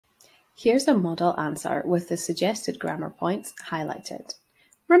Here's a model answer with the suggested grammar points highlighted.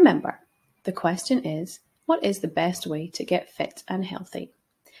 Remember, the question is, what is the best way to get fit and healthy?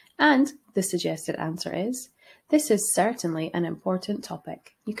 And the suggested answer is, this is certainly an important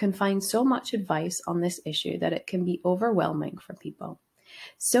topic. You can find so much advice on this issue that it can be overwhelming for people.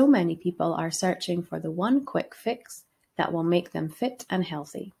 So many people are searching for the one quick fix that will make them fit and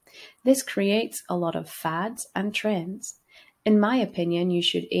healthy. This creates a lot of fads and trends. In my opinion, you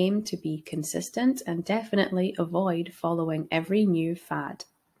should aim to be consistent and definitely avoid following every new fad.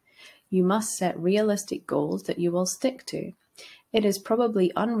 You must set realistic goals that you will stick to. It is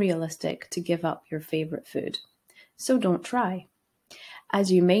probably unrealistic to give up your favorite food, so don't try,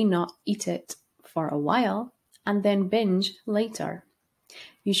 as you may not eat it for a while and then binge later.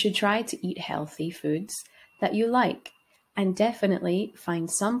 You should try to eat healthy foods that you like and definitely find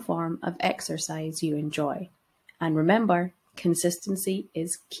some form of exercise you enjoy. And remember, consistency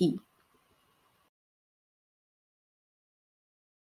is key.